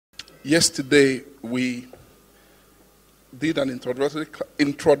Yesterday, we did an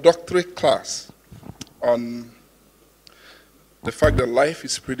introductory class on the fact that life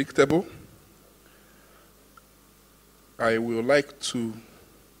is predictable. I would like to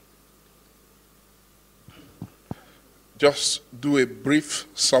just do a brief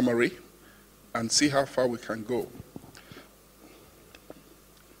summary and see how far we can go.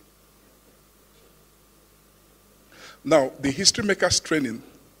 Now, the History Makers training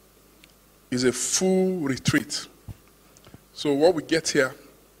is a full retreat. So what we get here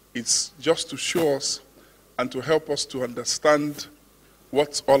is just to show us and to help us to understand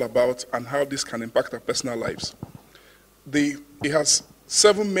what's all about and how this can impact our personal lives. It has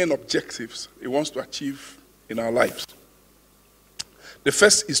 7 main objectives it wants to achieve in our lives. The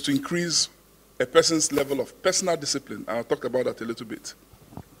first is to increase a person's level of personal discipline, and I'll talk about that a little bit.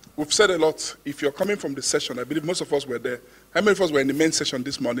 We've said a lot. If you're coming from the session, I believe most of us were there. How many of us were in the main session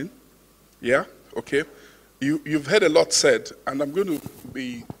this morning? Yeah? Okay. You've heard a lot said, and I'm going to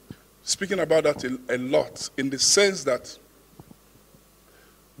be speaking about that a lot, in the sense that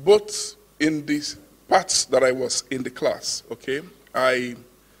both in these parts that I was in the class, okay, a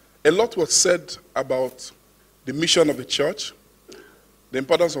lot was said about the mission of the church, the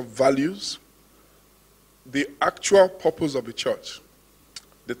importance of values, the actual purpose of the church,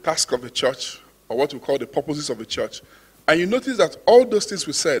 the task of the church, or what we call the purposes of the church. And you notice that all those things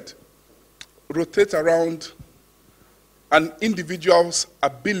we said rotate around an individual's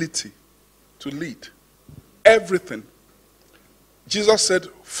ability to lead. Everything. Jesus said,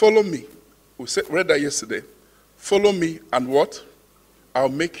 follow me. We read that yesterday. Follow me and what? I'll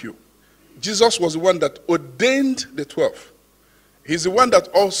make you. Jesus was the one that ordained the 12. He's the one that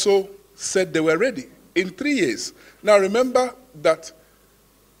also said they were ready in 3 years. Now remember that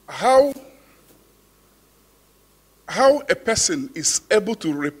how a person is able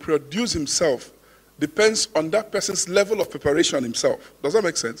to reproduce himself depends on that person's level of preparation himself. Does that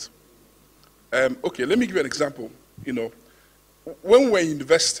make sense? Okay, let me give you an example. You know, when we were in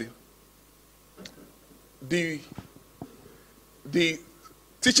university, the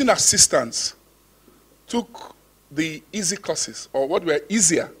teaching assistants took the easy courses, or what were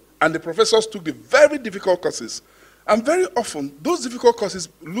easier, and the professors took the very difficult courses. And very often, those difficult courses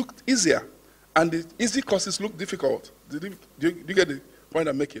looked easier, and the easy courses looked difficult. Do you get the point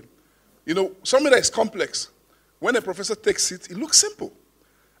I'm making? You know, something that is complex, when a professor takes it, it looks simple.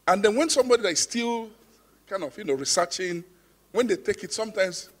 And then when somebody that is still kind of, researching, when they take it,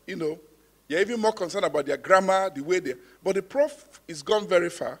 sometimes, you're even more concerned about their grammar, the way they... But the prof is gone very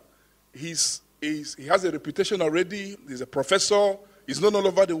far. He has a reputation already. He's a professor. He's known all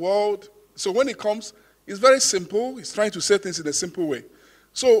over the world. So when he comes, it's very simple. He's trying to say things in a simple way.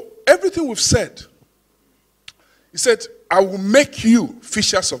 So everything we've said, he said, I will make you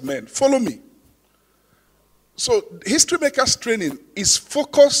fishers of men. Follow me. So History Makers training is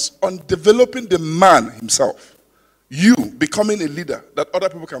focused on developing the man himself. You becoming a leader that other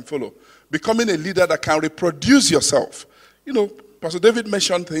people can follow. Becoming a leader that can reproduce yourself. Pastor David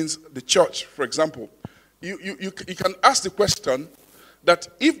mentioned things, the church, for example. You can ask the question that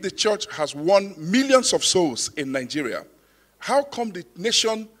if the church has won millions of souls in Nigeria, how come the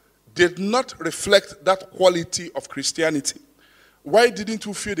nation did not reflect that quality of Christianity? Why didn't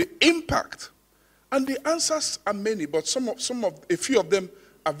you feel the impact? And the answers are many, but a few of them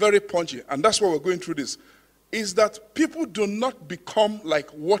are very punchy, and that's why we're going through this. Is that people do not become like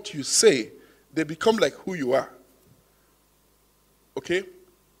what you say, they become like who you are. Okay?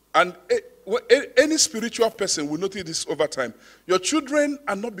 And any spiritual person will notice this over time. Your children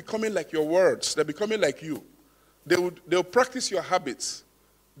are not becoming like your words, they're becoming like you. They'll practice your habits.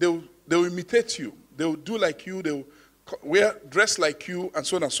 They'll imitate you. They'll do like you. They'll dress like you, and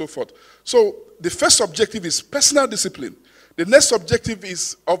so on and so forth. So the first objective is personal discipline. The next objective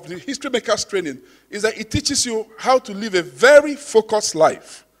is of the History Makers training is that it teaches you how to live a very focused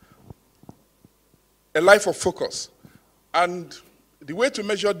life. A life of focus. And the way to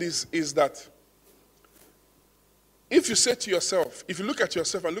measure this is that if you say to yourself, if you look at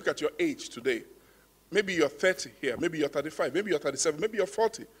yourself and look at your age today, maybe you're 30 here, maybe you're 35, maybe you're 37, maybe you're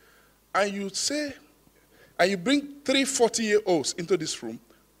 40, and you say, and you bring 3 40-year-olds into this room,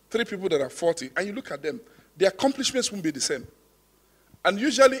 3 people that are 40, and you look at them, their accomplishments won't be the same. And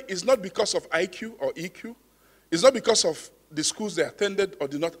usually it's not because of IQ or EQ. It's not because of the schools they attended or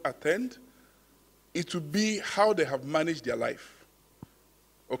did not attend. It will be how they have managed their life.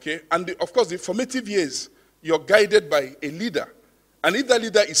 Okay? And of course, the formative years, you're guided by a leader. And if that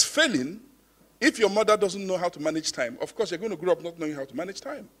leader is failing, if your mother doesn't know how to manage time, of course, you're going to grow up not knowing how to manage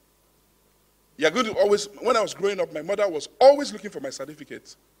time. You're going to always, when I was growing up, my mother was always looking for my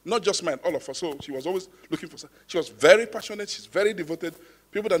certificates. Not just mine, all of us. So she was always looking for, she was very passionate, she's very devoted.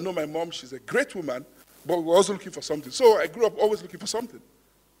 People that know my mom, she's a great woman, but we were also looking for something. So I grew up always looking for something.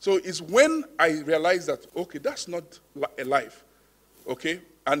 So it's when I realized that, okay, that's not a life, okay?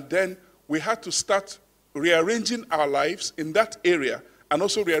 And then we had to start rearranging our lives in that area and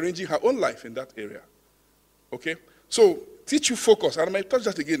also rearranging her own life in that area, okay? So teach you focus, and I might touch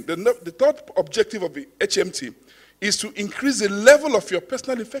that again. The third objective of the HMT is to increase the level of your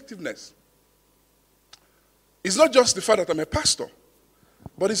personal effectiveness. It's not just the fact that I'm a pastor,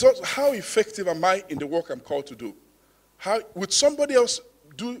 but it's also how effective am I in the work I'm called to do? How would somebody else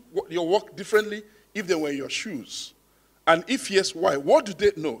do your work differently if they were in your shoes? And if yes, why? What do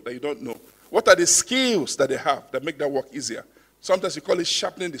they know that you don't know? What are the skills that they have that make that work easier? Sometimes you call it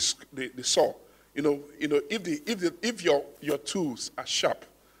sharpening the saw. If your tools are sharp,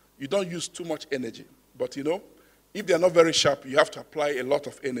 you don't use too much energy. But if they are not very sharp, you have to apply a lot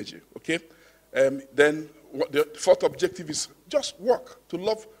of energy. Okay? Then the fourth objective is just work, to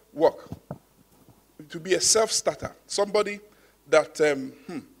love work, to be a self-starter, somebody that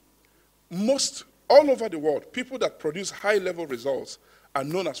most all over the world, people that produce high-level results are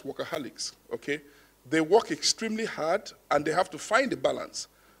known as workaholics. Okay? They work extremely hard and they have to find a balance.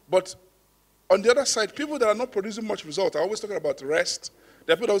 But on the other side, people that are not producing much result are always talking about rest.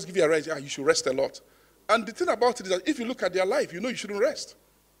 There are people that always give you a rest. You should rest a lot. And the thing about it is that if you look at their life, you shouldn't rest.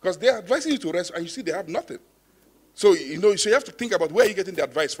 Because they are advising you to rest, and you see they have nothing. So, so you have to think about where you're getting the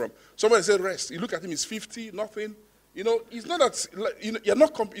advice from. Somebody said rest. You look at him, he's 50, nothing. It's not that,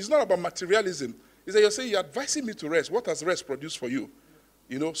 it's not about materialism. It's that you're saying, you're advising me to rest. What has rest produced for you?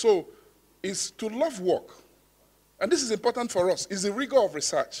 So it's to love work. And this is important for us. It's the rigor of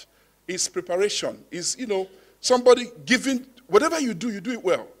research. It's preparation. It's, somebody giving, whatever you do it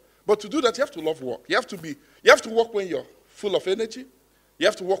well. But to do that, you have to love work. You have to work when you're full of energy. You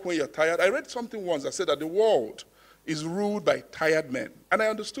have to work when you're tired. I read something once that said that the world is ruled by tired men. And I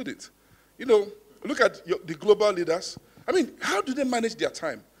understood it. Look at the global leaders. I mean, how do they manage their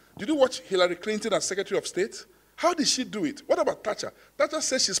time? Did you watch Hillary Clinton as Secretary of State? How did she do it? What about Thatcher? Thatcher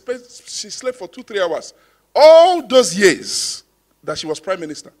said she slept for 2-3 hours. All those years that she was Prime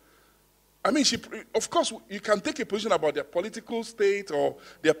Minister. I mean, of course, you can take a position about their political state or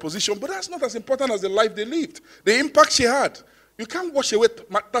their position, but that's not as important as the life they lived, the impact she had. You can't wash away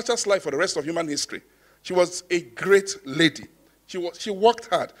Thatcher's life for the rest of human history. She was a great lady. She worked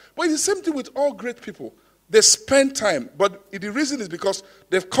hard. But it's the same thing with all great people. They spend time, but the reason is because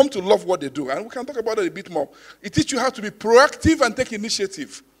they've come to love what they do. And we can talk about it a bit more. It teaches you how to be proactive and take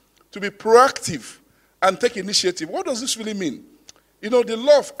initiative. To be proactive and take initiative. What does this really mean? The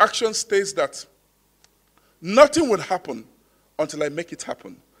law of action states that nothing will happen until I make it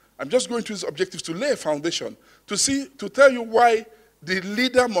happen. I'm just going to use objectives to lay a foundation, to tell you why the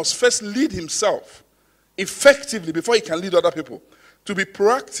leader must first lead himself effectively before he can lead other people. To be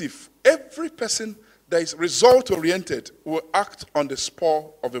proactive, every person that is result-oriented will act on the spur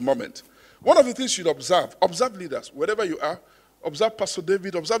of a moment. One of the things you should observe leaders, wherever you are, observe Pastor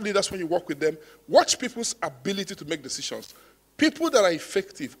David, observe leaders when you work with them, watch people's ability to make decisions. People that are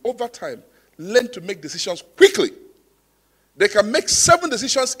effective over time learn to make decisions quickly. They can make 7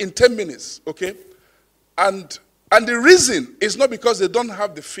 decisions in 10 minutes, okay? And the reason is not because they don't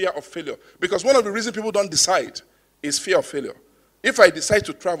have the fear of failure. Because one of the reasons people don't decide is fear of failure. If I decide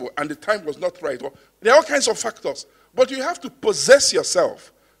to travel and the time was not right, well, there are all kinds of factors. But you have to possess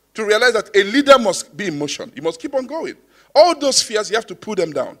yourself to realize that a leader must be in motion. You must keep on going. All those fears, you have to put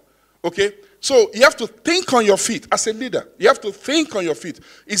them down. Okay? So you have to think on your feet as a leader. You have to think on your feet.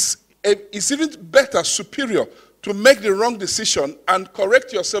 It's even better, superior, to make the wrong decision and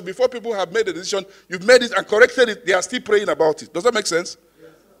correct yourself before people have made a decision. You've made it and corrected it. They are still praying about it. Does that make sense?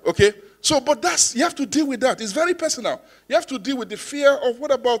 Yes. Okay? So, but you have to deal with that. It's very personal. You have to deal with the fear of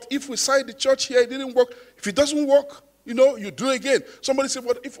what about if we side the church here, it didn't work. If it doesn't work, you do again. Somebody said,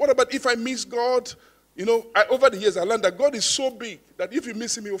 what about if I miss God? Over the years I learned that God is so big that if you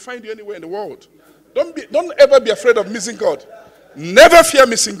miss him, he will find you anywhere in the world. Don't ever be afraid of missing God. Never fear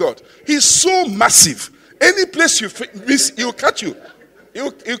missing God. He's so massive. Any place you miss, he will catch you.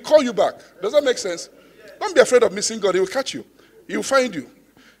 He'll call you back. Does that make sense? Don't be afraid of missing God. He will catch you. He will find you.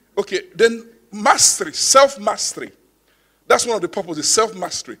 Okay, then mastery, self-mastery. That's one of the purposes,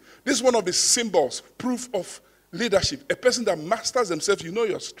 self-mastery. This is one of the symbols, proof of leadership. A person that masters themselves, you know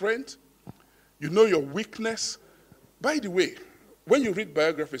your strength, you know your weakness. By the way, when you read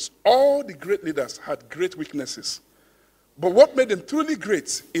biographies, all the great leaders had great weaknesses. But what made them truly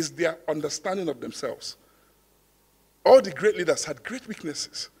great is their understanding of themselves. All the great leaders had great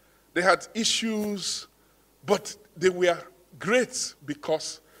weaknesses. They had issues, but they were great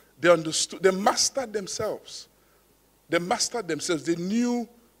because they understood, they mastered themselves. They mastered themselves. They knew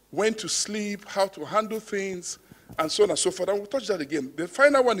when to sleep, how to handle things, and so on and so forth. And we'll touch that again. The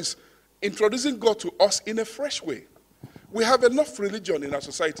final one is introducing God to us in a fresh way. We have enough religion in our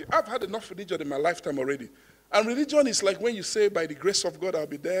society. I've had enough religion in my lifetime already. And religion is like when you say, by the grace of God, I'll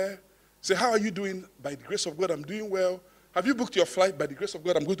be there. Say, how are you doing? By the grace of God, I'm doing well. Have you booked your flight? By the grace of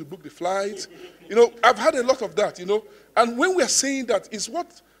God, I'm going to book the flight. I've had a lot of that, And when we're saying that, is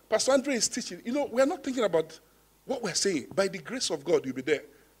what Pastor Andre is teaching. We're not thinking about what we're saying. By the grace of God, you'll be there.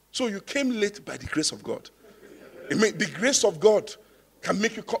 So you came late by the grace of God. I mean, the grace of God can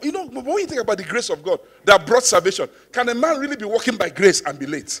make you come. But when you think about the grace of God that brought salvation, can a man really be walking by grace and be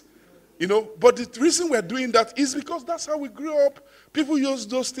late? But the reason we're doing that is because that's how we grew up. People use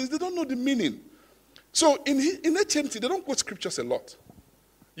those things. They don't know the meaning. So in HMT, they don't quote scriptures a lot.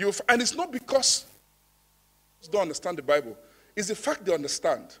 And it's not because they don't understand the Bible. It's the fact they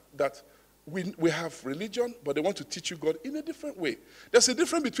understand that we have religion, but they want to teach you God in a different way. There's a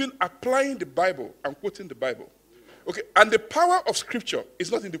difference between applying the Bible and quoting the Bible. Okay, and the power of Scripture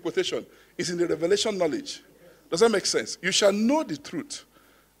is not in the quotation. It's in the revelation knowledge. Does that make sense? You shall know the truth.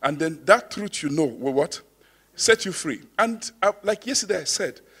 And then that truth will what? Set you free. And like yesterday I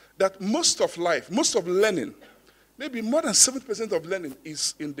said, that most of life, most of learning, maybe more than 70% of learning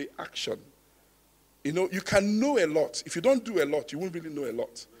is in the action. You can know a lot. If you don't do a lot, you won't really know a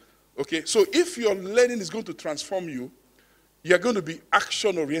lot. Okay, so if your learning is going to transform you, you're going to be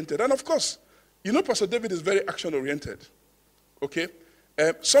action-oriented. And of course, Pastor David is very action-oriented. Okay?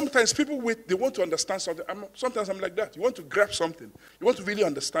 Sometimes people they want to understand something. Sometimes I'm like that. You want to grab something. You want to really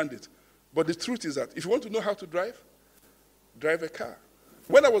understand it. But the truth is that if you want to know how to drive a car.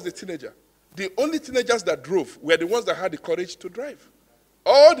 When I was a teenager, the only teenagers that drove were the ones that had the courage to drive.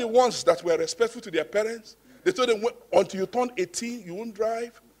 All the ones that were respectful to their parents, they told them, until you turn 18, you won't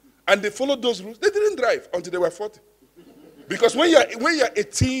drive. And they followed those rules. They didn't drive until they were 40. Because when you're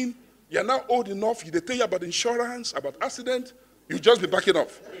 18, you're now old enough, they tell you about insurance, about accident, you just be backing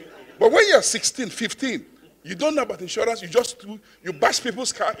off. But when you're 16, 15, you don't know about insurance, you bash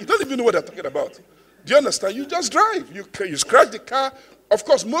people's car, you don't even know what they're talking about. Do you understand? You just drive. You scratch the car. Of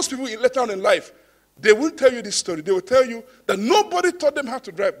course, most people later on in life, they won't tell you this story. They will tell you that nobody taught them how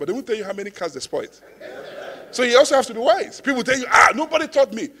to drive, but they won't tell you how many cars they spoiled. So you also have to be wise. People tell you, nobody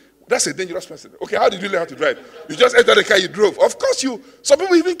taught me. That's a dangerous person. Okay, how did you learn how to drive? You just entered the car, you drove. Of course, some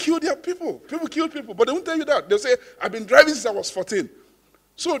people even kill their people. People kill people, but they won't tell you that. They'll say, I've been driving since I was 14.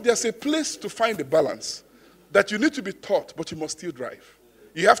 So there's a place to find the balance that you need to be taught, but you must still drive.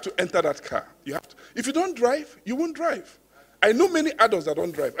 You have to enter that car. If you don't drive, you won't drive. I know many adults that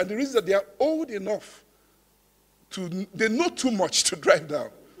don't drive, and the reason is that they are old enough they know too much to drive now.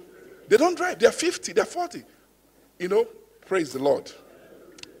 They don't drive. They're 50, they're 40. Praise the Lord.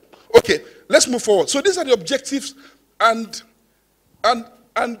 Okay, let's move forward. So these are the objectives, and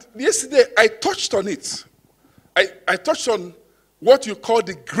yesterday I touched on it. I touched on what you call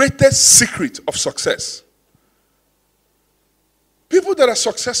the greatest secret of success. People that are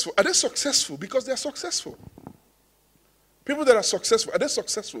successful, are they successful because they are successful? People that are successful, are they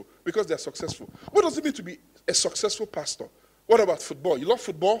successful because they are successful? What does it mean to be a successful pastor? What about football? You love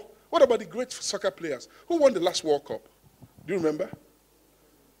football? What about the great soccer players? Who won the last World Cup? Do you remember?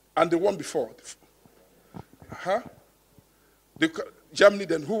 And the one before? Germany,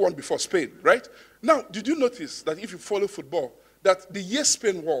 then who won before? Spain, right? Now, did you notice that if you follow football, that the year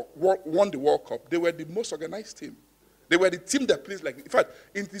Spain won the World Cup, they were the most organized team. They were the team that plays in fact,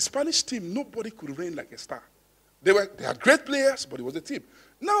 in the Spanish team, nobody could reign like a star. They had great players, but it was a team.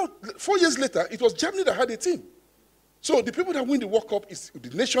 Now, 4 years later, it was Germany that had a team. So the people that win the World Cup is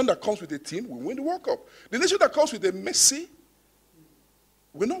the nation that comes with a team will win the World Cup. The nation that comes with a Messi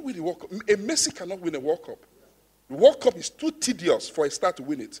will not win the World Cup. A Messi cannot win a World Cup. The World Cup is too tedious for a star to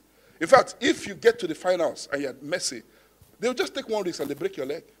win it. In fact, if you get to the finals and you had Messi, they'll just take one risk and they break your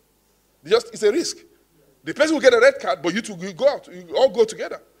leg. It's a risk. The person will get a red card, but you go out. You all go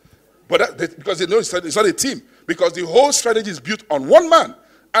together. But because they know it's not a team. Because the whole strategy is built on one man.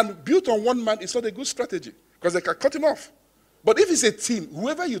 And built on one man is not a good strategy. Because they can cut him off. But if it's a team,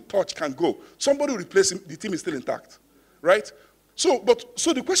 whoever you touch can go. Somebody will replace him. The team is still intact. Right? So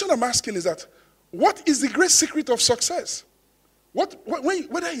the question I'm asking is that, what is the great secret of success?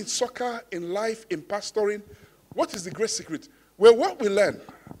 Whether in soccer, in life, in pastoring, what is the great secret? Well, what we learn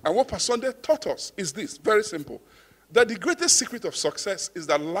and what Pastor Sunday taught us is this, very simple. That the greatest secret of success is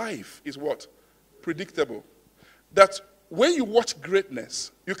that life is what? Predictable. That when you watch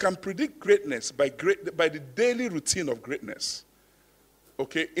greatness, you can predict greatness by the daily routine of greatness.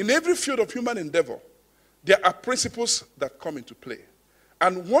 Okay? In every field of human endeavor, there are principles that come into play.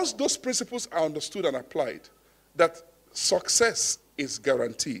 And once those principles are understood and applied, that success is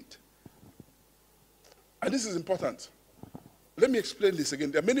guaranteed. And this is important. Let me explain this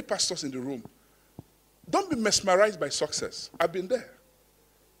again. There are many pastors in the room. Don't be mesmerized by success. I've been there.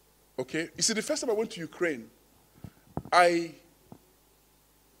 Okay? You see, the first time I went to Ukraine, I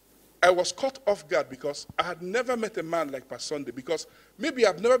was caught off guard because I had never met a man like Pastor Sunday, because maybe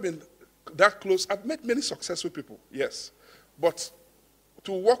I've never been that close. I've met many successful people, yes. But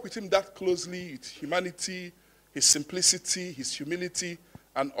to work with him that closely, with humanity, his simplicity, his humility,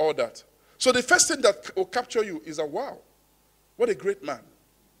 and all that. So the first thing that will capture you is wow, what a great man.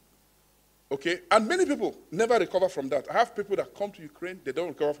 Okay? And many people never recover from that. I have people that come to Ukraine, they don't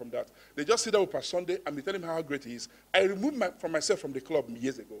recover from that. They just sit there with Pastor Sunday and we tell him how great he is. I removed myself from the club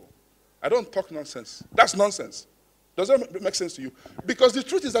years ago. I don't talk nonsense. That's nonsense. Does that make sense to you? Because the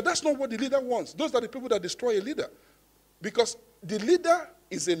truth is that that's not what the leader wants. Those are the people that destroy a leader. Because the leader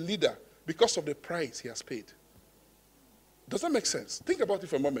is a leader because of the price he has paid. Does that make sense? Think about it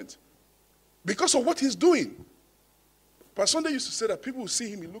for a moment. Because of what he's doing. Pastor Sunday used to say that people will see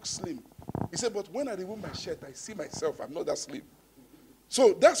him, he looks slim. He said, but when I remove my shirt, I see myself. I'm not that slim.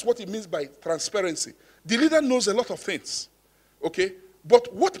 So that's what it means by transparency. The leader knows a lot of things. Okay?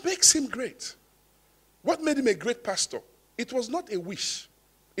 But what makes him great? What made him a great pastor? It was not a wish.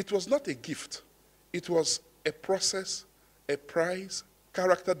 It was not a gift. It was a process, a prize,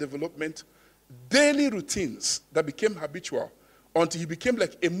 character development, daily routines that became habitual until he became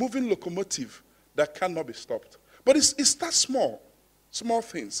like a moving locomotive that cannot be stopped. But it starts small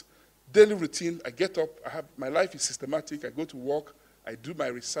things. Daily routine, I get up, my life is systematic, I go to work, I do my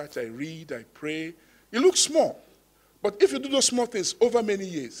research, I read, I pray. It looks small. But if you do those small things over many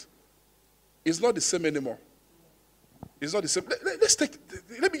years, it's not the same anymore. It's not the same.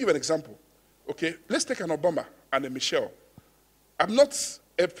 Let me give an example. Okay? Let's take an Obama and a Michelle. I'm not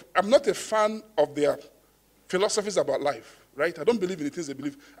a fan of their philosophies about life, right? I don't believe in the things they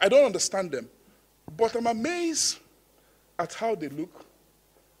believe. I don't understand them. But I'm amazed at how they look,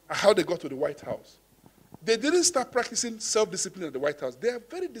 at how they got to the White House. They didn't start practicing self-discipline at the White House. They are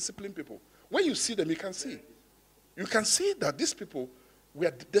very disciplined people. When you see them, you can see. You can see that these people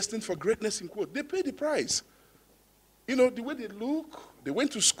were destined for greatness, in quote. They paid the price. You know, the way they look, they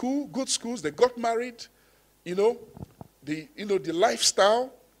went to school, good schools, they got married, the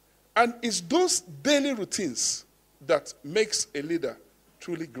lifestyle. And it's those daily routines that makes a leader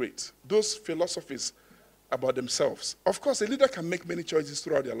truly great. Those philosophies about themselves. Of course, a leader can make many choices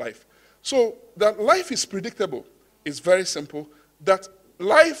throughout their life. So that life is predictable is very simple. That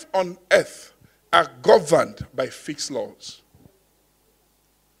life on earth are governed by fixed laws.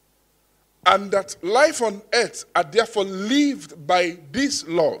 And that life on earth are therefore lived by these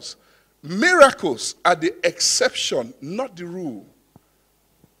laws. Miracles are the exception, not the rule.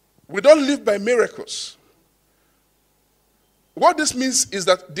 We don't live by miracles. What this means is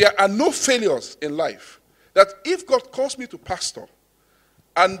that there are no failures in life. That if God calls me to pastor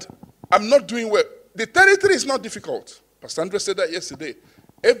and I'm not doing well, the territory is not difficult. Pastor Andre said that yesterday.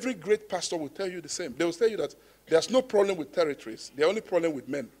 Every great pastor will tell you the same. They will tell you that there's no problem with territories. The only problem with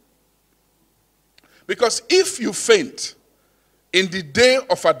men. Because if you faint in the day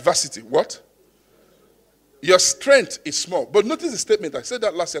of adversity, what? Your strength is small. But notice the statement. I said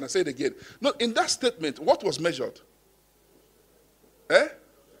that last year and I say it again. No, in that statement, what was measured?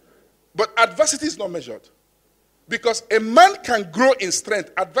 But adversity is not measured. Because a man can grow in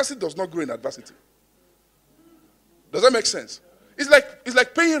strength. Adversity does not grow in adversity. Does that make sense? It's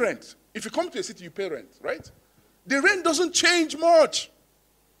like paying rent. If you come to a city, you pay rent, right? The rent doesn't change much.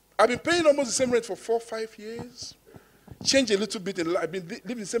 I've been paying almost the same rent for 4 or 5 years. Change a little bit. I've been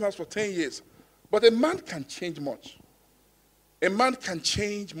living in the same house for 10 years. But a man can change much. A man can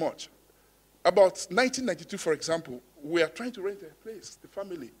change much. About 1992, for example, we are trying to rent a place, the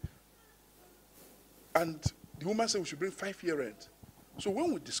family. And the woman said we should bring 5-year rent. So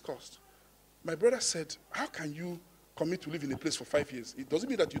when we discussed, my brother said, how can you commit to live in a place for 5 years? It doesn't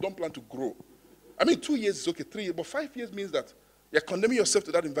mean that you don't plan to grow. I mean, 2 years is okay, 3 years, but 5 years means that you're condemning yourself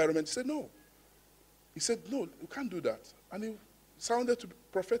to that environment. He said, no. He said, no, you can't do that. And it sounded to be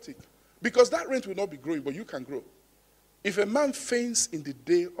prophetic. Because that rent will not be growing, but you can grow. If a man faints in the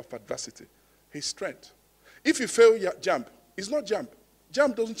day of adversity, his strength. If you fail JAMB, it's not JAMB.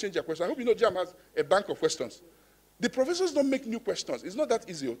 JAMB doesn't change your question. I hope you know JAMB has a bank of questions. The professors don't make new questions. It's not that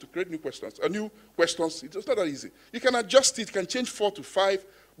easy to create new questions. New questions, it's not that easy. You can adjust it, you can change 4 to 5,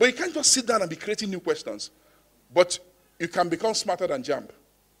 but you can't just sit down and be creating new questions. But you can become smarter than JAMB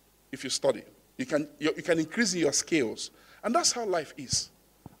if you study. You can increase your skills. And that's how life is.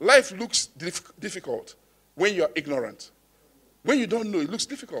 life looks difficult when you're ignorant. When you don't know, it looks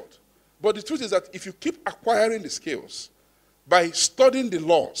difficult. But the truth is that if you keep acquiring the skills by studying the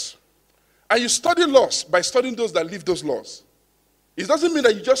laws, and you study laws by studying those that live those laws, it doesn't mean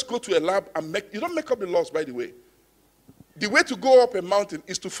that you just go to a lab and you don't make up the laws, by the way. The way to go up a mountain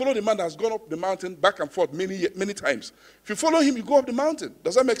is to follow the man that has gone up the mountain back and forth many times. If you follow him, you go up the mountain.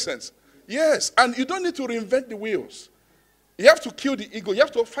 Does that make sense? Yes, and you don't need to reinvent the wheels. You have to kill the ego. You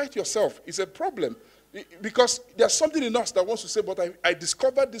have to fight yourself. It's a problem. Because there's something in us that wants to say, but I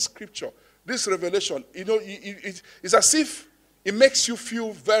discovered this scripture, this revelation. You know, it's as if it makes you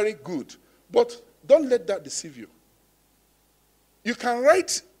feel very good. But don't let that deceive you. You can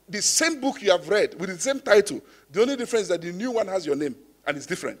write the same book you have read with the same title. The only difference is that the new one has your name and it's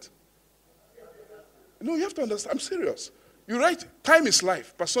different. No, you have to understand. I'm serious. You write Time is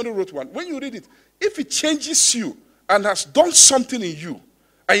Life. Pastor wrote one. When you read it, if it changes you and has done something in you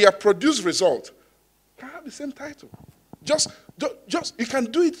and you have produced result, you can have the same title. Just you can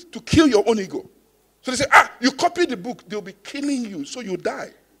do it to kill your own ego. So they say, you copy the book, they'll be killing you, so you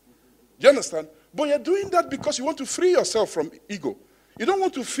die. Do you understand? But you're doing that because you want to free yourself from ego. You don't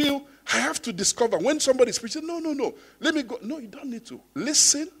want to feel, I have to discover. When somebody is preaching, no, let me go. No, you don't need to.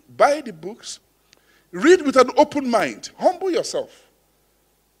 Listen, buy the books, read with an open mind, humble yourself.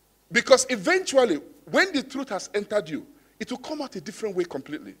 Because eventually, when the truth has entered you, it will come out a different way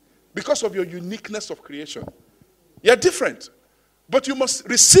completely. Because of your uniqueness of creation. You're different. But you must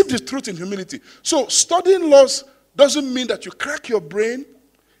receive the truth in humility. So studying laws doesn't mean that you crack your brain.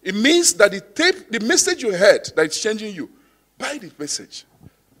 It means that the message you heard that is changing you, buy the message.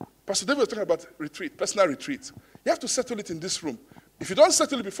 Pastor David was talking about retreat, personal retreat. You have to settle it in this room. If you don't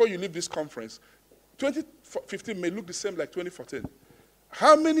settle it before you leave this conference, 2015 may look the same like 2014.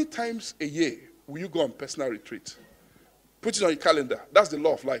 How many times a year will you go on personal retreat? Put it on your calendar. That's the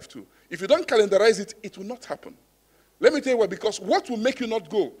law of life too. If you don't calendarize it, it will not happen. Let me tell you why, because what will make you not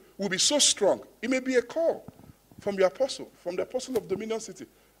go will be so strong. It may be a call from your apostle, from the apostle of Dominion City.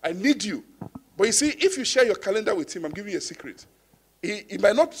 I need you. But you see, if you share your calendar with him, I'm giving you a secret. He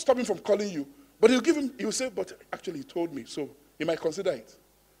might not stop him from calling you, but he will say, but actually he told me, so he might consider it.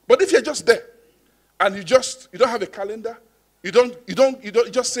 But if you're just there, and you don't have a calendar, you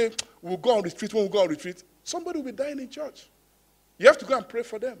just say, we'll go on retreat, when we'll go on retreat, somebody will be dying in church. You have to go and pray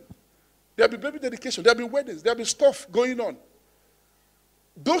for them. There'll be baby dedication, there'll be weddings, there'll be stuff going on.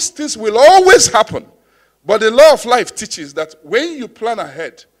 Those things will always happen. But the law of life teaches that when you plan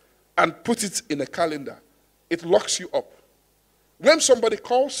ahead and put it in a calendar, it locks you up. When somebody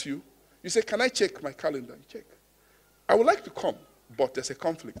calls you, you say, can I check my calendar? You check. I would like to come, but there's a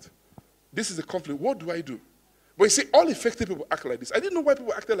conflict. This is a conflict. What do I do? But you see, all effective people act like this. I didn't know why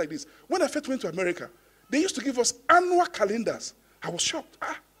people acted like this. When I first went to America, they used to give us annual calendars. I was shocked.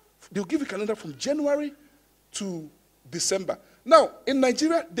 They'll give you a calendar from January to December. Now, in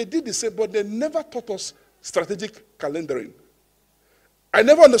Nigeria, they did the same, but they never taught us strategic calendaring. I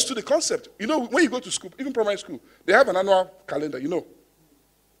never understood the concept. You know, when you go to school, even primary school, they have an annual calendar, you know.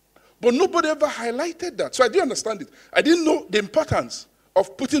 But nobody ever highlighted that. So I didn't understand it. I didn't know the importance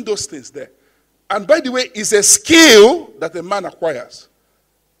of putting those things there. And by the way, it's a skill that a man acquires.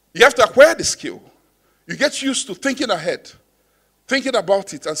 You have to acquire the skill. You get used to thinking ahead, thinking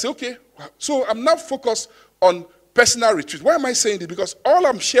about it, and say, okay, so I'm now focused on personal retreat. Why am I saying this? Because all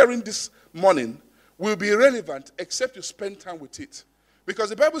I'm sharing this morning will be relevant except you spend time with it.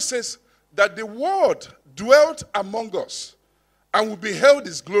 Because the Bible says that the Word dwelt among us and we beheld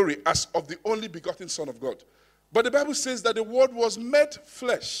his glory as of the only begotten Son of God. But the Bible says that the Word was made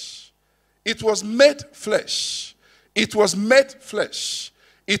flesh. It was made flesh. It was made flesh.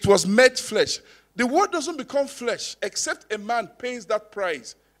 It was made flesh. The Word doesn't become flesh except a man pays that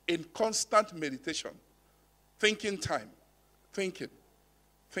price in constant meditation. Thinking time. Thinking.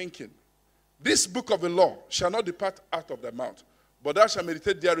 This book of the law shall not depart out of thy mouth, but thou shalt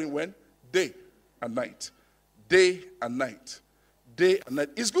meditate therein when? Day and night. Day and night. Day and night.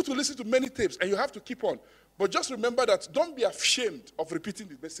 It's good to listen to many tapes, and you have to keep on. But just remember that don't be ashamed of repeating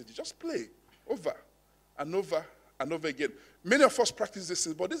the message. Just play over and over and over again. Many of us practice this,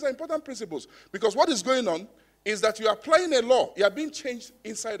 but these are important principles. Because what is going on is that you are applying a law. You are being changed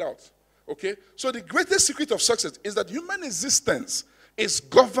inside out. Okay? So the greatest secret of success is that human existence is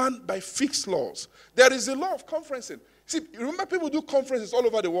governed by fixed laws. There is a law of conferencing. See, remember people do conferences all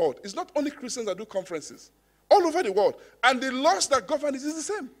over the world. It's not only Christians that do conferences. All over the world. And the laws that govern it is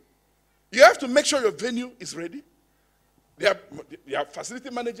the same. You have to make sure your venue is ready. There are facility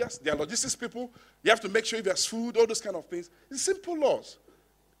managers. There are logistics people. You have to make sure if there's food, all those kind of things. It's simple laws.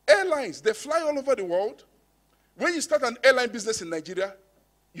 Airlines, they fly all over the world. When you start an airline business in Nigeria,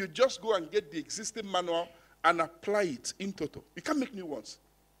 You just go and get the existing manual and apply it in total. You can't make new ones.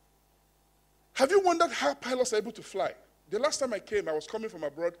 Have you wondered how pilots are able to fly? The last time I came, I was coming from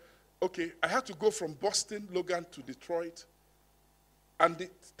abroad. Okay, I had to go from Boston, Logan to Detroit. And the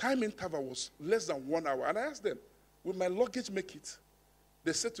time interval was less than 1 hour. And I asked them, will my luggage make it?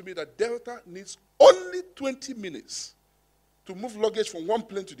 They said to me that Delta needs only 20 minutes to move luggage from one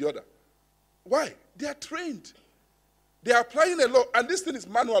plane to the other. Why? They are trained. They are applying a law. And this thing is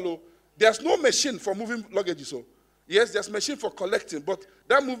manual. Oh. There's no machine for moving luggage. So, yes, there's a machine for collecting, but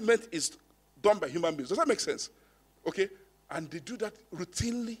that movement is done by human beings. Does that make sense? Okay? And they do that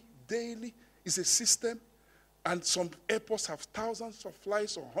routinely, daily. It's a system. And some airports have thousands of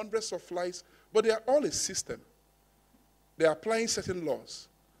flights or hundreds of flights, but they are all a system. They are applying certain laws.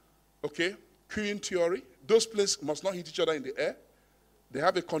 Okay? Queuing theory. Those planes must not hit each other in the air. They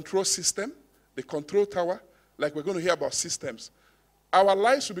have a control system, the control tower, like we're going to hear about systems. Our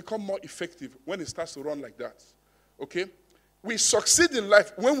lives will become more effective when it starts to run like that. Okay? We succeed in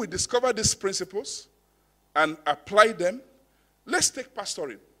life when we discover these principles and apply them. Let's take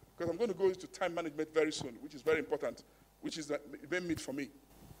pastoring, because I'm going to go into time management very soon, which is very important, which is the main need for me.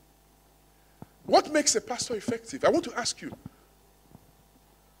 What makes a pastor effective? I want to ask you,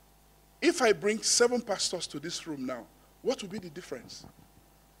 if I bring 7 pastors to this room now, what will be the difference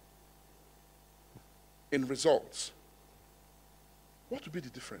in results? What will be the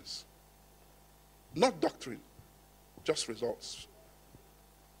difference? Not doctrine, just results.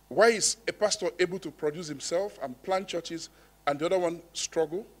 Why is a pastor able to produce himself and plant churches and the other one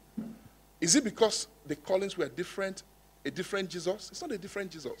struggle? Is it because the callings were different, a different Jesus? It's not a different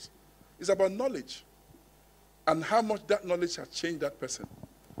Jesus. It's about knowledge and how much that knowledge has changed that person.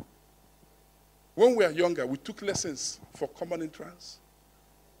 When we were younger, we took lessons for common entrance.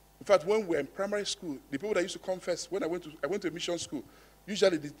 In fact, when we were in primary school, the people that used to come first, when I went to a mission school,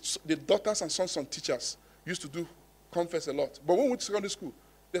 usually the daughters and sons and teachers used to come first a lot. But when we went to secondary school,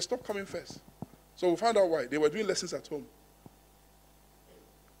 they stopped coming first. So we found out why. They were doing lessons at home.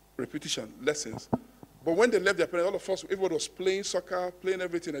 Repetition, lessons. But when they left their parents, all of us, everybody was playing soccer, playing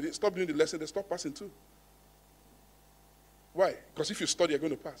everything, and they stopped doing the lesson, they stopped passing too. Why? Because if you study, you're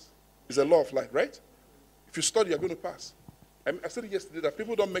going to pass. It's a law of life, right? If you study, you're going to pass. I said yesterday that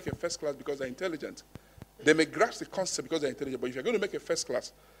people don't make a first class because they're intelligent. They may grasp the concept because they're intelligent, but if you're going to make a first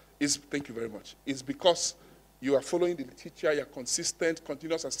class, thank you very much. It's because you are following the teacher, you're consistent,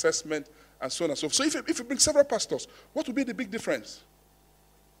 continuous assessment, and so on and so forth. So if you bring several pastors, what will be the big difference?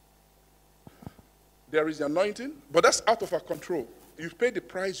 There is the anointing, but that's out of our control. You pay the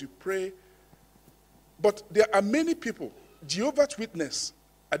price, you pray. But there are many people, Jehovah's Witnesses,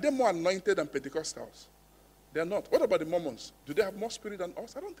 are they more anointed than Pentecostals? They're not. What about the Mormons? Do they have more spirit than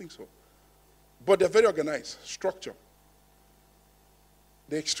us? I don't think so. But they're very organized, structure.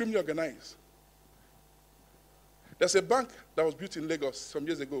 They're extremely organized. There's a bank that was built in Lagos some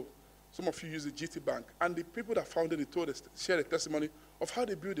years ago. Some of you use the GT Bank. And the people that founded it shared a testimony of how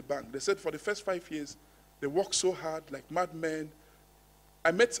they built the bank. They said for the first 5 years, they worked so hard, like madmen.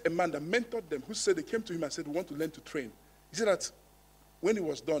 I met a man that mentored them, who said they came to him and said, we want to learn to train. He said that when he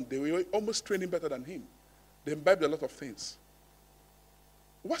was done, they were almost training better than him. They imbibed a lot of things.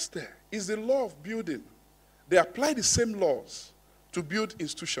 What's there? Is the law of building. They apply the same laws to build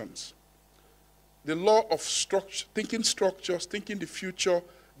institutions. The law of structure, thinking structures, thinking the future.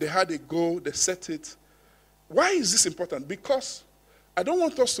 They had a goal, they set it. Why is this important? Because I don't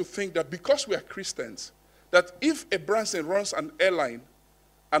want us to think that because we are Christians, that if a Branson runs an airline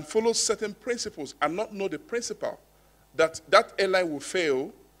and follows certain principles and not know the principle, that airline will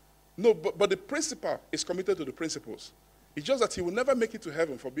fail. No, but the principal is committed to the principles. It's just that he will never make it to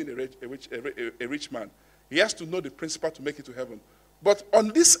heaven for being a rich man. He has to know the principle to make it to heaven. But on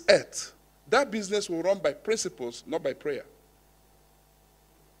this earth, that business will run by principles, not by prayer.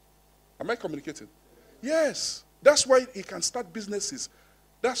 Am I communicating? Yes. That's why he can start businesses.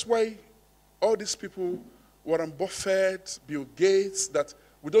 That's why all these people, Warren Buffett, Bill Gates, that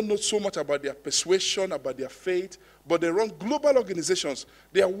we don't know so much about their persuasion, about their faith, but they run global organizations.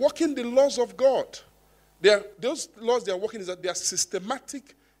 They are working the laws of God. Those laws they are working is that they are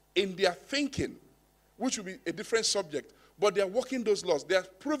systematic in their thinking, which will be a different subject. But they are working those laws. They are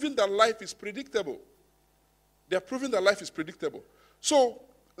proving that life is predictable. They are proving that life is predictable. So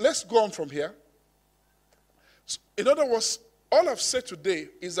let's go on from here. So, in other words, all I've said today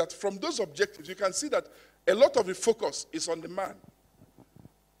is that from those objectives, you can see that a lot of the focus is on the man.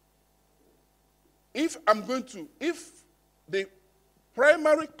 If the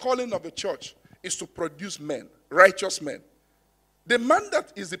primary calling of a church is to produce men, righteous men, the man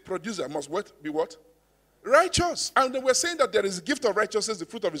that is the producer must be what? righteous. And they were saying that there is a gift of righteousness, the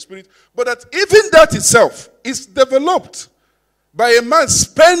fruit of the Spirit, but that even that itself is developed by a man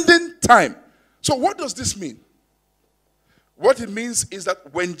spending time. So what does this mean? What it means is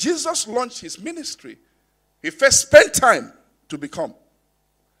that when Jesus launched his ministry, he first spent time to become.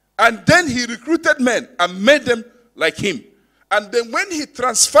 And then he recruited men and made them like him. And then when he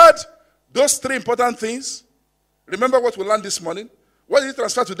transferred those three important things, remember what we learned this morning? What did he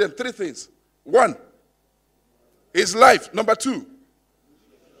transfer to them? Three things. One, his life. Number two.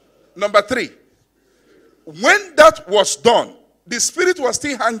 Number three. When that was done, the Spirit was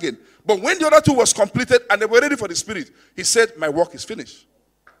still hanging. But when the other two was completed and they were ready for the Spirit, he said, my work is finished.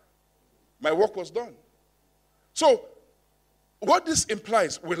 My work was done. So, what this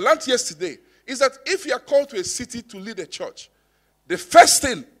implies, we learned yesterday, is that if you are called to a city to lead a church, the first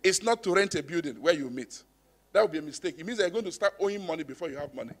thing is not to rent a building where you meet. That would be a mistake. It means that you're going to start owing money before you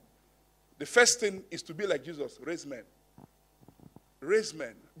have money. The first thing is to be like Jesus, raise men. Raise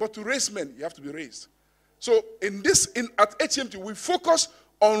men. But to raise men, you have to be raised. So at HMT, we focus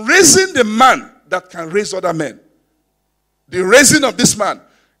on raising the man that can raise other men. The raising of this man.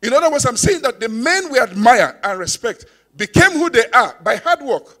 In other words, I'm saying that the men we admire and respect became who they are by hard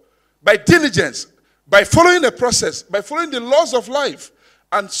work, by diligence, by following the process, by following the laws of life.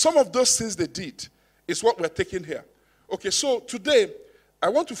 And some of those things they did is what we're taking here. Okay, so today, I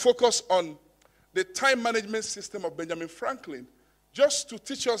want to focus on the time management system of Benjamin Franklin, just to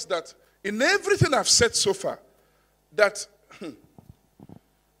teach us that in everything I've said so far, that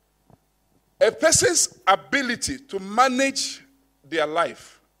a person's ability to manage their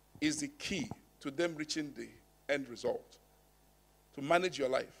life is the key to them reaching the end result. To manage your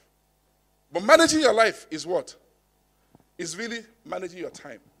life. But managing your life is what? Is really managing your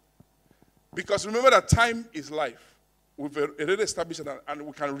time. Because remember that time is life. We've already established that, and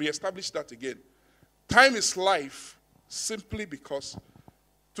we can reestablish that again. Time is life simply because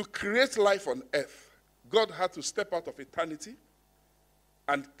to create life on earth, God had to step out of eternity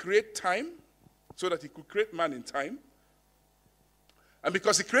and create time so that he could create man in time. And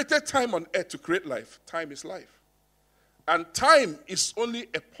because he created time on earth to create life, time is life. And time is only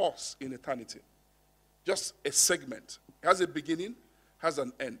a pause in eternity. Just a segment. It has a beginning, has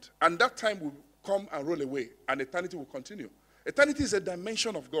an end. And that time will come and roll away, and eternity will continue. Eternity is a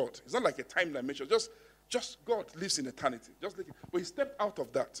dimension of God. It's not like a time dimension. Just God lives in eternity. But he stepped out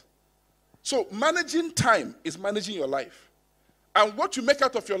of that. So managing time is managing your life. And what you make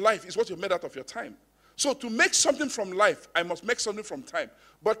out of your life is what you made out of your time. So to make something from life, I must make something from time.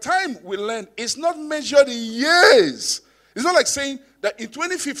 But time, we learn, is not measured in years. It's not like saying that in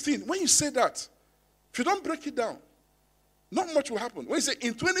 2015, when you say that, if you don't break it down, not much will happen. When you say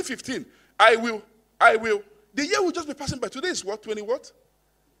in 2015, I will, the year will just be passing by. Today is what? 20 what?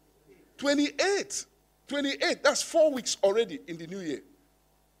 28. 28. That's 4 weeks already in the new year.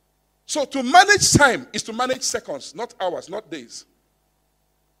 So to manage time is to manage seconds, not hours, not days.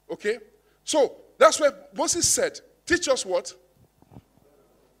 Okay? So that's why Moses said, teach us what?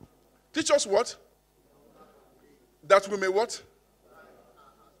 Teach us what? That we may what?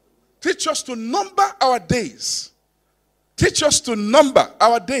 Teach us to number our days. Teach us to number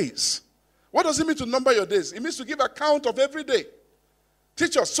our days. What does it mean to number your days? It means to give account of every day.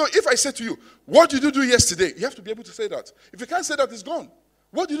 Teach us. So if I say to you, what did you do yesterday? You have to be able to say that. If you can't say that, it's gone.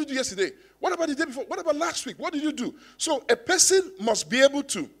 What did you do yesterday? What about the day before? What about last week? What did you do? So a person must be able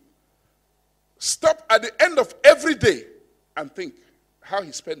to stop at the end of every day and think how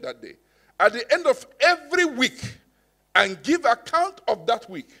he spent that day. At the end of every week and give account of that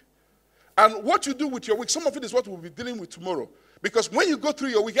week. And what you do with your week, some of it is what we'll be dealing with tomorrow. Because when you go through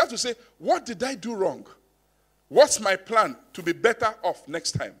your week, you have to say, what did I do wrong? What's my plan to be better off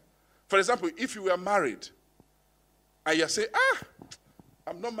next time? For example, if you were married and you say,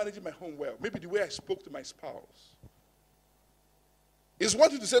 I'm not managing my home well. Maybe the way I spoke to my spouse. It's one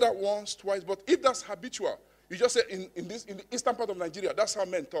thing to say that once, twice, but if that's habitual, you just say in the eastern part of Nigeria, that's how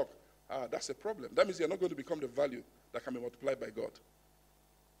men talk. That's a problem. That means you're not going to become the value that can be multiplied by God.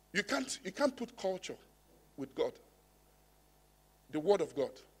 You can't put culture with God. The word of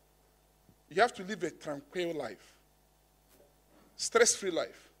God. You have to live a tranquil life. Stress-free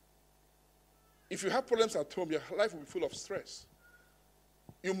life. If you have problems at home, your life will be full of stress.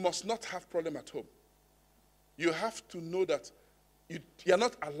 You must not have problem at home. You have to know that you're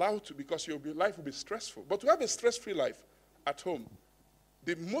not allowed to, because your life will be stressful. But to have a stress-free life at home,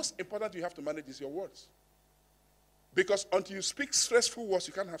 the most important you have to manage is your words. Because until you speak stressful words,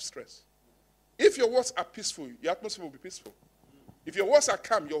 you can't have stress. If your words are peaceful, your atmosphere will be peaceful. If your words are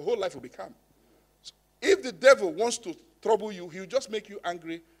calm, your whole life will be calm. So if the devil wants to trouble you, he'll just make you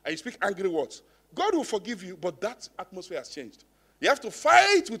angry, and you speak angry words. God will forgive you, but that atmosphere has changed. You have to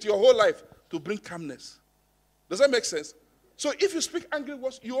fight with your whole life to bring calmness. Does that make sense? So if you speak angry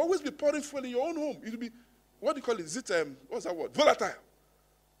words, you always be pouring fuel in your own home. It will be, what do you call it? Is it, what's that word? Volatile.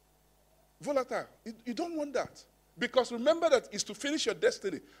 Volatile. You don't want that. Because remember that it's to finish your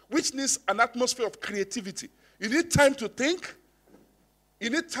destiny, which needs an atmosphere of creativity. You need time to think. You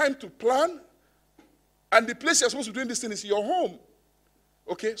need time to plan. And the place you're supposed to be doing this thing is your home.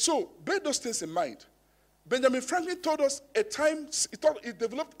 Okay? So bear those things in mind. Benjamin Franklin told us he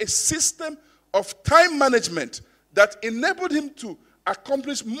developed a system of time management that enabled him to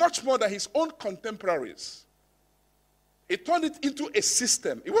accomplish much more than his own contemporaries. He turned it into a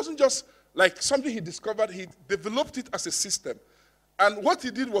system. It wasn't just like something he discovered. He developed it as a system. And what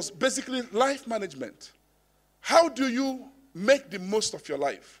he did was basically life management. How do you make the most of your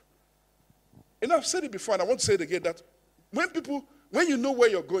life? And I've said it before, and I want to say it again, that when you know where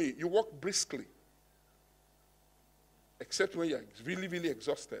you're going, you walk briskly. Except when you're really, really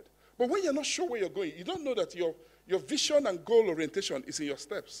exhausted. But when you're not sure where you're going, you don't know that your vision and goal orientation is in your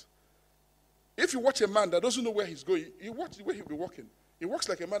steps. If you watch a man that doesn't know where he's going, you watch the way he'll be walking. He walks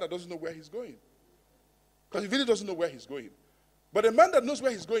like a man that doesn't know where he's going. Because he really doesn't know where he's going. But a man that knows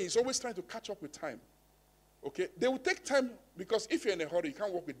where he's going is always trying to catch up with time. Okay? They will take time because if you're in a hurry, you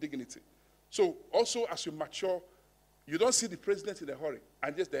can't walk with dignity. So also as you mature, you don't see the president in a hurry,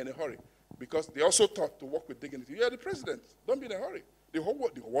 and yes, they're in a hurry. Because they also taught to walk with dignity. You're the president. Don't be in a hurry. The whole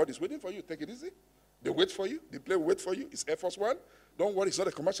world is waiting for you. Take it easy. They wait for you. The plane will wait for you. It's Air Force One. Don't worry. It's not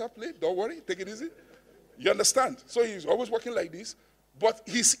a commercial plane. Don't worry. Take it easy. You understand? So he's always working like this. But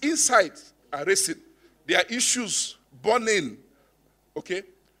his insides are racing. There are issues burning. Okay?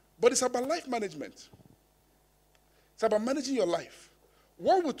 But it's about life management. It's about managing your life.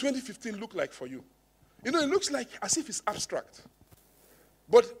 What will 2015 look like for you? You know, it looks like as if it's abstract.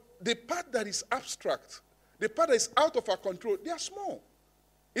 But the part that is abstract, the part that is out of our control, they are small.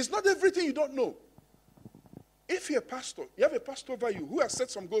 It's not everything you don't know. If you're a pastor, you have a pastor over you who has set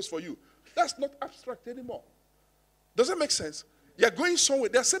some goals for you, that's not abstract anymore. Does that make sense? You're going somewhere.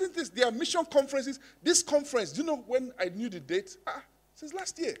 There are certain things, there are mission conferences. This conference, do you know when I knew the date? Since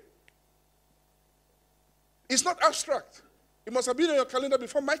last year. It's not abstract. It must have been on your calendar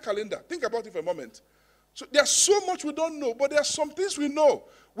before my calendar. Think about it for a moment. So there's so much we don't know, but there are some things we know.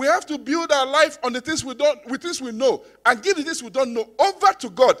 We have to build our life on the things we know, and give the things we don't know over to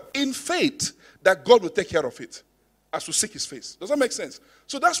God in faith that God will take care of it as we seek His face. Does that make sense?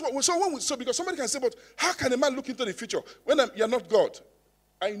 So that's what. So because somebody can say, "But how can a man look into the future when you're not God?"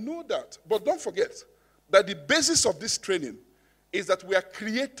 I know that, but don't forget that the basis of this training is that we are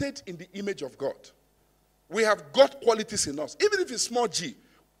created in the image of God. We have God qualities in us, even if it's small g,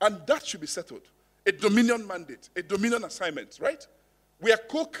 and that should be settled. A dominion mandate, a dominion assignment, right? We are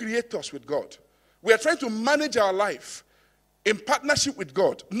co-creators with God. We are trying to manage our life in partnership with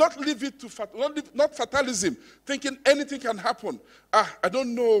God, not leave it to not fatalism, thinking anything can happen. I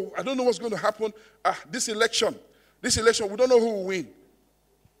don't know what's going to happen. This election, we don't know who will win.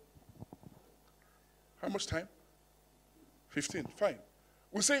 How much time? 15, fine.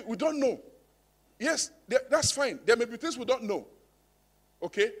 We say we don't know. Yes, that's fine. There may be things we don't know.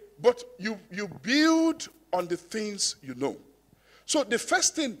 Okay? But you build on the things you know. So the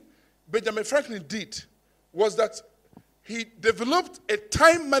first thing Benjamin Franklin did was that he developed a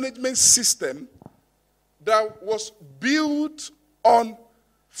time management system that was built on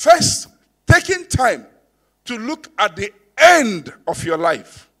first taking time to look at the end of your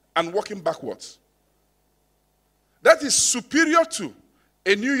life and working backwards. That is superior to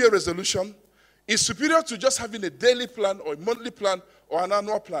a New Year resolution. It's superior to just having a daily plan or a monthly plan or an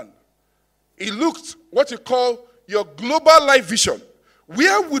annual plan. He looked what you call your global life vision.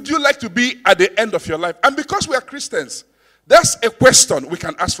 Where would you like to be at the end of your life? And because we are Christians, that's a question we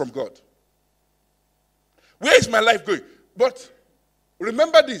can ask from God. Where is my life going? But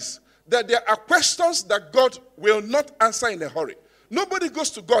remember this, that there are questions that God will not answer in a hurry. Nobody goes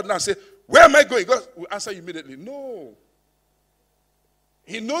to God now and says, where am I going? God will answer you immediately. No.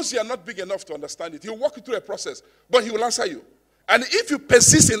 He knows you are not big enough to understand it. He'll walk you through a process, but he will answer you. And if you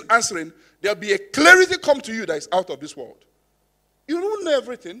persist in answering, there'll be a clarity come to you that is out of this world. You don't know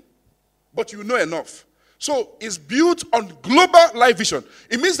everything, but you know enough. So it's built on global life vision.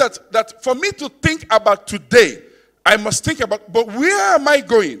 It means that for me to think about today, I must think about, but where am I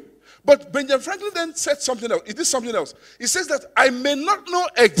going? But Benjamin Franklin then said something else. He did something else. He says that I may not know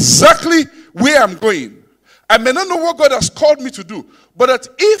exactly where I'm going. I may not know what God has called me to do. But that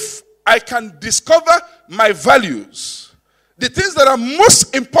if I can discover my values, the things that are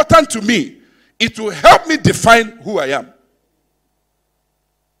most important to me, it will help me define who I am.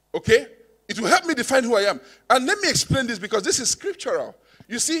 Okay? It will help me define who I am. And let me explain this because this is scriptural.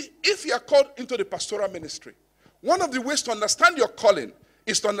 You see, if you are called into the pastoral ministry, one of the ways to understand your calling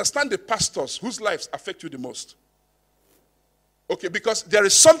is to understand the pastors whose lives affect you the most. Okay, because there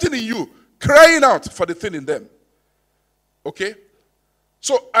is something in you crying out for the thing in them. Okay?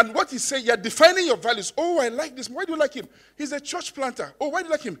 So, and what he's saying, you're defining your values. Oh, I like this. Why do you like him? He's a church planter. Oh, why do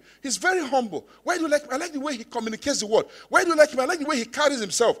you like him? He's very humble. Why do you like him? I like the way he communicates the word. Why do you like him? I like the way he carries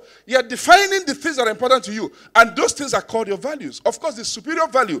himself. You're defining the things that are important to you. And those things are called your values. Of course, the superior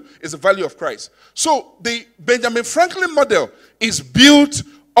value is the value of Christ. So, the Benjamin Franklin model is built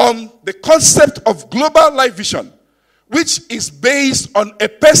on the concept of global life vision, which is based on a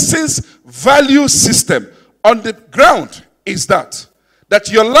person's value system. On the ground is that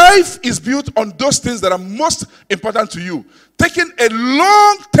your life is built on those things that are most important to you, taking a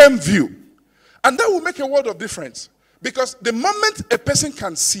long-term view. And that will make a world of difference. Because the moment a person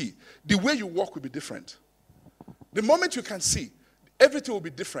can see, the way you walk will be different. The moment you can see, everything will be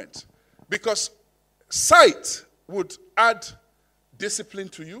different. Because sight would add discipline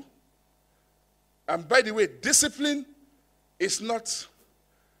to you. And by the way, discipline is not,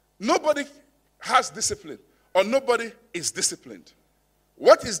 nobody has discipline or nobody is disciplined.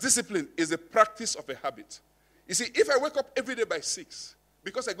 What is discipline is a practice of a habit. You see, if I wake up every day by 6,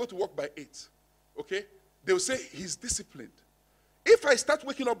 because I go to work by 8, okay, they will say he's disciplined. If I start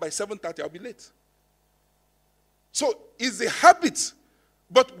waking up by 7:30, I'll be late. So it's a habit.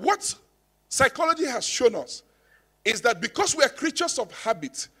 But what psychology has shown us is that because we are creatures of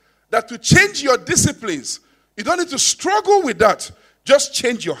habit, that to change your disciplines, you don't need to struggle with that. Just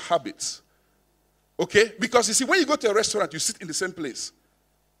change your habits. Okay? Because you see, when you go to a restaurant, you sit in the same place.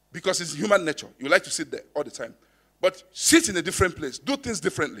 Because it's human nature. You like to sit there all the time. But sit in a different place. Do things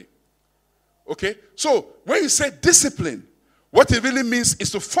differently. Okay? So, when you say discipline, what it really means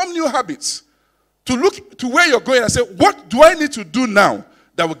is to form new habits. To look to where you're going and say, what do I need to do now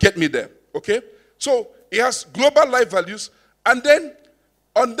that will get me there? Okay? So, it has global life values. And then,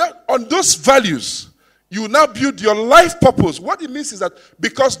 on those values, you now build your life purpose. What it means is that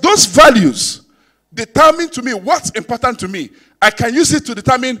because those values determine to me what's important to me, I can use it to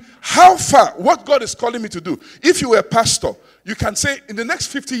determine how far, what God is calling me to do. If you were a pastor, you can say, in the next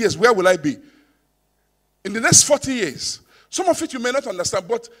 50 years, where will I be? In the next 40 years. Some of it you may not understand,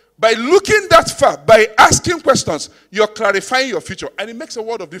 but by looking that far, by asking questions, you're clarifying your future. And it makes a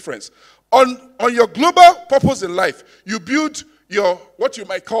world of difference. On your global purpose in life, you build your, what you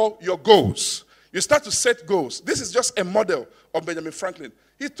might call your goals. You start to set goals. This is just a model of Benjamin Franklin.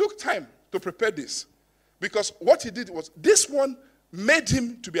 He took time to prepare this. Because what he did was, this one made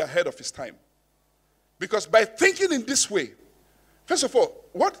him to be ahead of his time. Because by thinking in this way, first of all,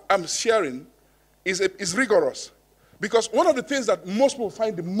 what I'm sharing is rigorous. Because one of the things that most people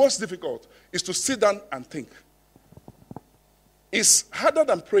find the most difficult is to sit down and think. It's harder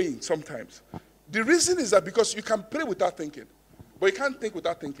than praying sometimes. The reason is that because you can pray without thinking, but you can't think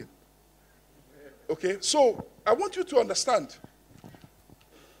without thinking. Okay? So, I want you to understand.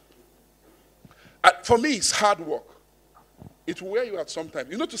 For me, it's hard work. It will wear you out sometimes.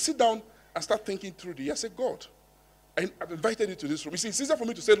 You know, to sit down and start thinking through the year. I say, God, I've invited you to this room. You see, it's easier for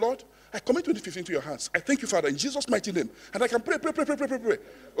me to say, Lord, I commit 2015 to your hands. I thank you, Father, in Jesus' mighty name. And I can pray.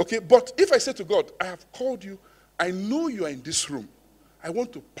 Okay, but if I say to God, I have called you, I know you are in this room. I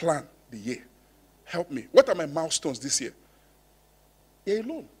want to plan the year. Help me. What are my milestones this year? You're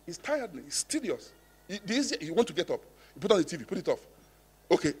alone. It's tired. It's tedious. You want to get up. You put on the TV, put it off.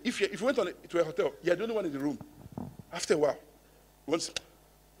 Okay, if you went to a hotel, you're the only one in the room. After a while,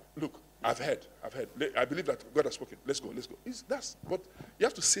 look, I've heard. I believe that God has spoken. Let's go. But you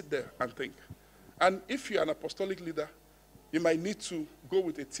have to sit there and think. And if you're an apostolic leader, you might need to go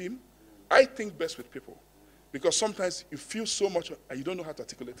with a team. I think best with people. Because sometimes you feel so much and you don't know how to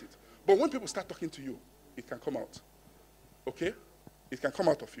articulate it. But when people start talking to you, it can come out. Okay? It can come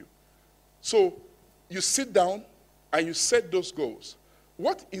out of you. So, you sit down and you set those goals.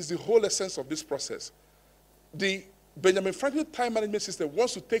 What is the whole essence of this process? The Benjamin Franklin time management system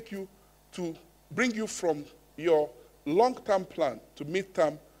wants to take you to bring you from your long-term plan to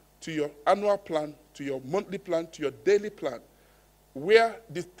mid-term to your annual plan, to your monthly plan, to your daily plan, where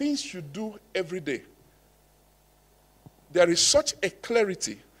the things you do every day, there is such a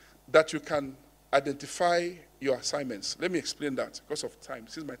clarity that you can identify your assignments. Let me explain that because of time,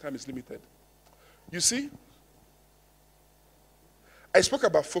 since my time is limited. You see, I spoke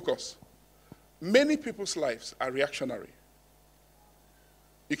about focus. Many people's lives are reactionary.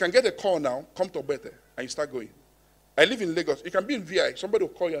 You can get a call now, come to Obete, and you start going. I live in Lagos. You can be in VI. Somebody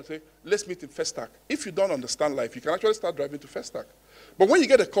will call you and say, let's meet in Festac. If you don't understand life, you can actually start driving to Festac. But when you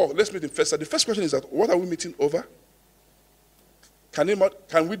get a call, let's meet in Festac, the first question is that, what are we meeting over?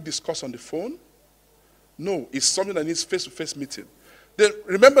 Can we discuss on the phone? No, it's something that needs face-to-face meeting. Then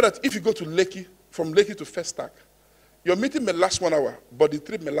remember that if you go to Lekki, from Lekki to Festac, your meeting may last 1 hour, but the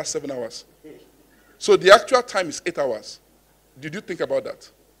trip may last 7 hours. So the actual time is 8 hours. Did you think about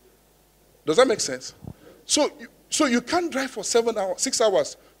that? Does that make sense? So you can't drive for 6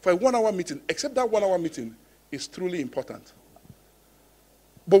 hours for a 1 hour meeting, except that 1 hour meeting is truly important.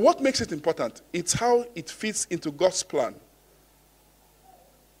 But what makes it important? It's how it fits into God's plan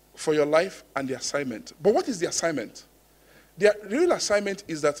for your life and the assignment. But what is the assignment? The real assignment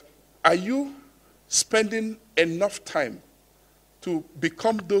is that, are you spending enough time to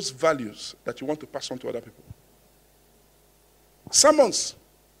become those values that you want to pass on to other people? Sermons,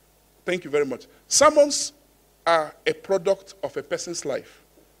 thank you very much. Sermons are a product of a person's life.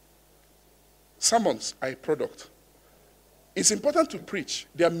 Sermons are a product. It's important to preach.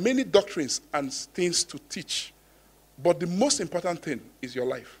 There are many doctrines and things to teach. But the most important thing is your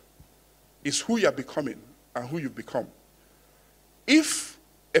life. It's who you are becoming and who you've become. If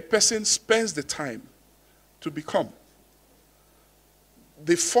a person spends the time to become,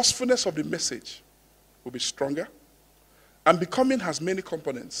 the forcefulness of the message will be stronger. And becoming has many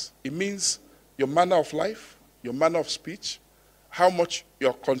components. It means your manner of life, your manner of speech, how much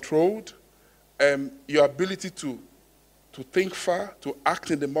you're controlled, your ability to think far, to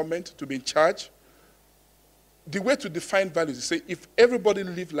act in the moment, to be in charge. The way to define values is say, if everybody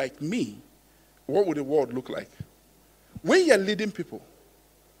lived like me, what would the world look like? When you're leading people,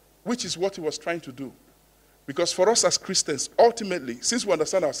 which is what he was trying to do, because for us as Christians, ultimately, since we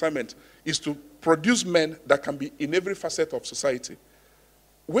understand our assignment, is to produce men that can be in every facet of society.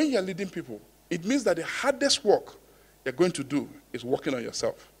 When you're leading people, it means that the hardest work you're going to do is working on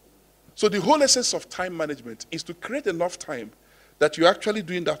yourself. So the whole essence of time management is to create enough time that you're actually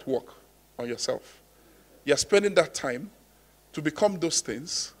doing that work on yourself. You're spending that time to become those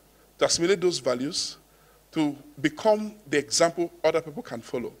things, to assimilate those values, to become the example other people can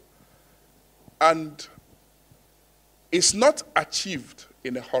follow. And it's not achieved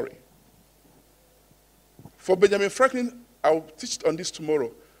in a hurry. For Benjamin Franklin, I'll teach on this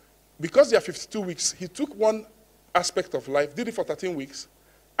tomorrow. Because there are 52 weeks, he took one aspect of life, did it for 13 weeks,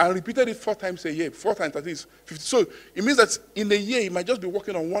 and repeated it 4 times a year. 4 times 13 is 50. So it means that in a year, he might just be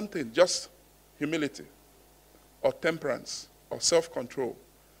working on one thing, just humility, or temperance, or self-control.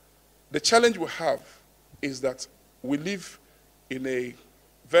 The challenge we have is that we live in a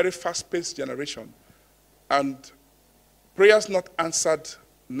very fast-paced generation, and prayers not answered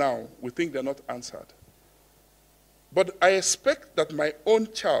now, we think they're not answered. But I expect that my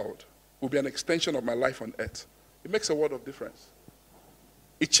own child will be an extension of my life on earth. It makes a world of difference.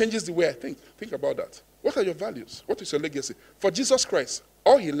 It changes the way I think. Think about that. What are your values? What is your legacy? For Jesus Christ,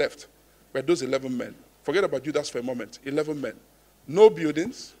 all he left were those 11 men. Forget about Judas for a moment. 11 men. No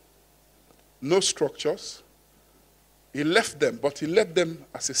buildings, no structures. He left them, but he left them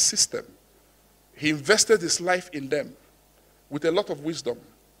as a system. He invested his life in them with a lot of wisdom.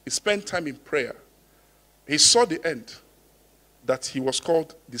 He spent time in prayer. He saw the end, that he was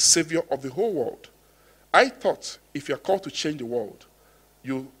called the Savior of the whole world. I thought if you're called to change the world,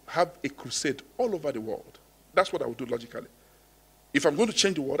 you have a crusade all over the world. That's what I would do logically. If I'm going to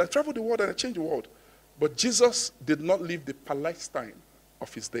change the world, I travel the world and I change the world. But Jesus did not live the Palestine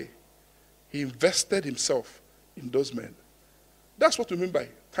of his day. He invested himself in those men. That's what we mean by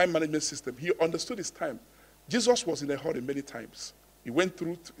time management system. He understood his time. Jesus was in a hurry many times. He went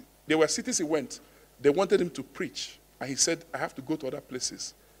through, there were cities he went. They wanted him to preach. And he said, I have to go to other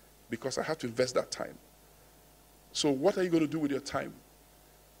places because I have to invest that time. So what are you going to do with your time?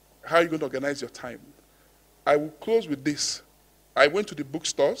 How are you going to organize your time? I will close with this. I went to the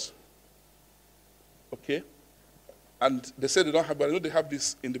bookstores, okay? And they said they don't have, but I know they have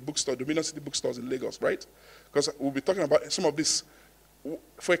this in the bookstore, Dominion City bookstores in Lagos, right? Because we'll be talking about some of this.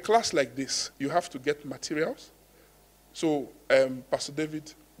 For a class like this, you have to get materials. So Pastor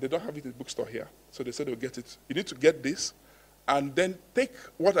David, they don't have it in the bookstore here. So they said they'll get it. You need to get this and then take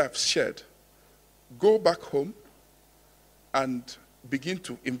what I've shared, go back home and begin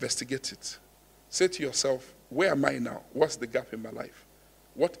to investigate it. Say to yourself, where am I now? What's the gap in my life?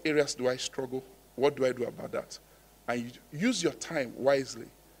 What areas do I struggle? What do I do about that? And you use your time wisely.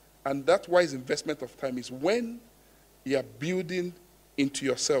 And that wise investment of time is when you are building into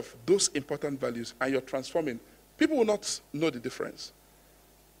yourself those important values and you're transforming. People will not know the difference.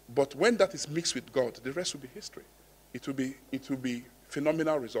 But when that is mixed with God, the rest will be history. It will be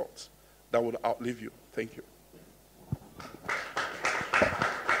phenomenal results that will outlive you. Thank you.